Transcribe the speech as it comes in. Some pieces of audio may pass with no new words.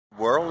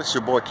It's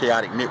your boy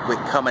Chaotic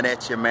Nitwit coming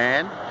at you,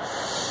 man.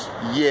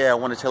 Yeah, I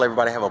want to tell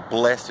everybody have a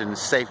blessed and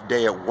safe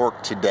day at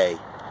work today.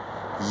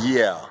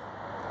 Yeah.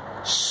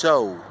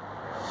 So,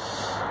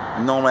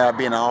 normally I'd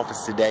be in the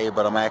office today,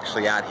 but I'm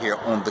actually out here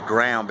on the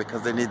ground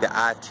because they need the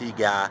IT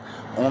guy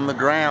on the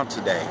ground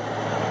today.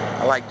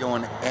 I like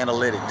doing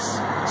analytics,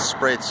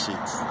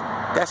 spreadsheets.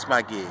 That's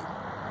my gig.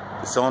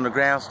 It's on the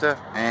ground stuff,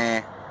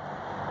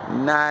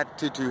 not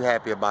too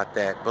happy about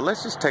that. But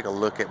let's just take a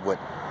look at what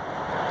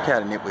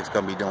Chaotic Nitwit's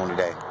gonna be doing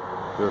today.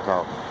 Real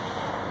talk.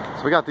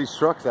 So we got these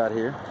trucks out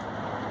here.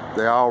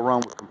 They all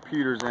run with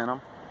computers in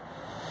them.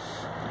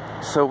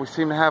 So we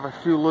seem to have a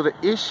few little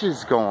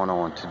issues going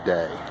on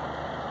today.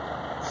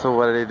 So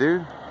what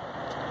do?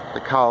 They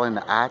call in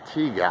the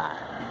IT guy.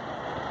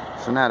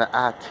 So now the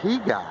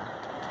IT guy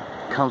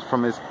comes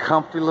from his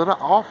comfy little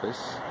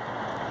office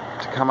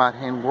to come out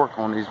here and work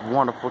on these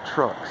wonderful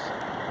trucks.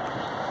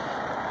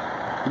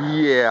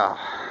 Yeah,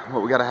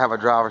 well, we gotta have a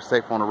driver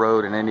safe on the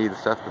road, and they need the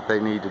stuff that they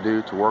need to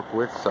do to work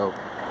with, so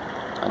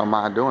I don't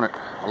mind doing it.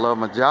 I love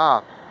my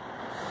job.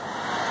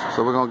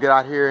 So we're gonna get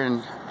out here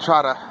and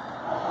try to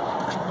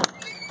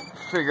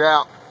figure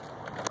out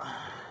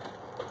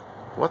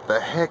what the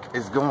heck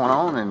is going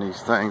on in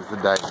these things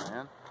today,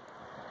 man.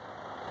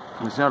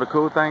 But you know the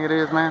cool thing it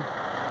is, man?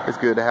 It's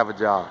good to have a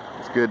job.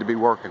 It's good to be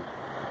working.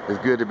 It's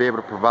good to be able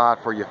to provide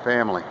for your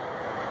family.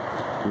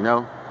 You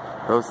know,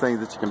 those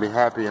things that you can be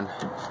happy and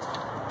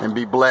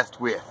be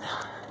blessed with.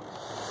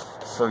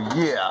 So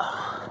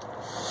yeah,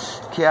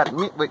 Chaotic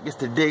Nitwit gets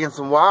to dig in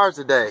some wires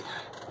today.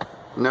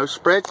 No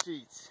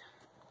spreadsheets.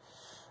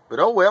 But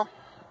oh well,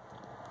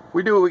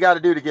 we do what we got to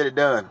do to get it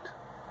done.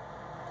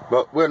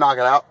 But we'll knock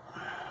it out.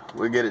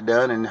 We'll get it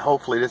done, and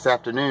hopefully this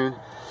afternoon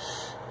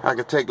I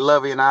can take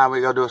Lovey and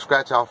we're gonna do a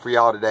scratch off for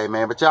y'all today,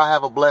 man. But y'all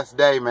have a blessed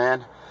day,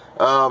 man.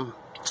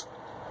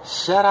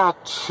 Shout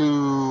out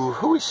to,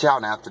 who is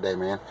shouting out today,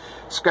 man?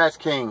 Scratch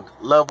King.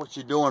 Love what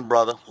you're doing,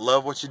 brother.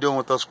 Love what you're doing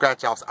with those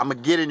scratch offs. I'm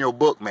gonna get in your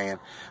book, man.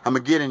 I'm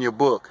gonna get in your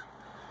book.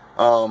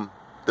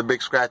 The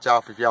big scratch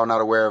off, if y'all not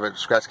aware of it,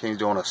 Scratch King's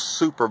doing a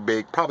super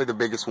big, probably the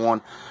biggest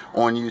one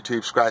on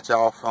YouTube, scratch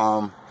off.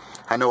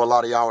 I know a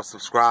lot of y'all are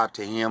subscribed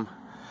to him.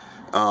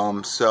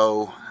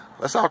 So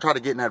let's all try to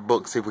get in that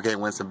book and see if we can't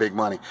win some big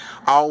money.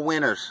 All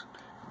winners,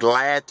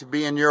 glad to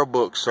be in your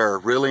book, sir.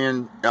 Really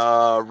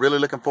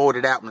looking forward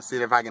to that one to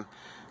see if I can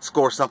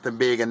score something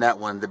big in that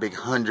one, the big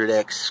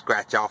 100x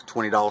scratch off,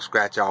 $20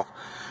 scratch off.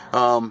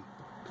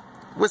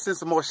 We'll send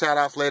some more shout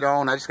outs later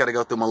on. I just got to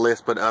go through my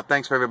list, but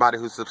thanks for everybody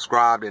who's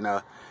subscribed, and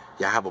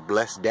yeah, have a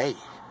blessed day.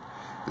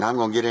 Now I'm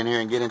gonna get in here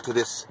and get into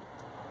this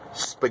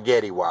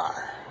spaghetti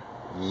wire.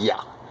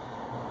 Yeah,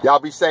 y'all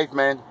be safe,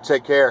 man.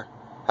 Take care.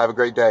 Have a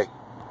great day.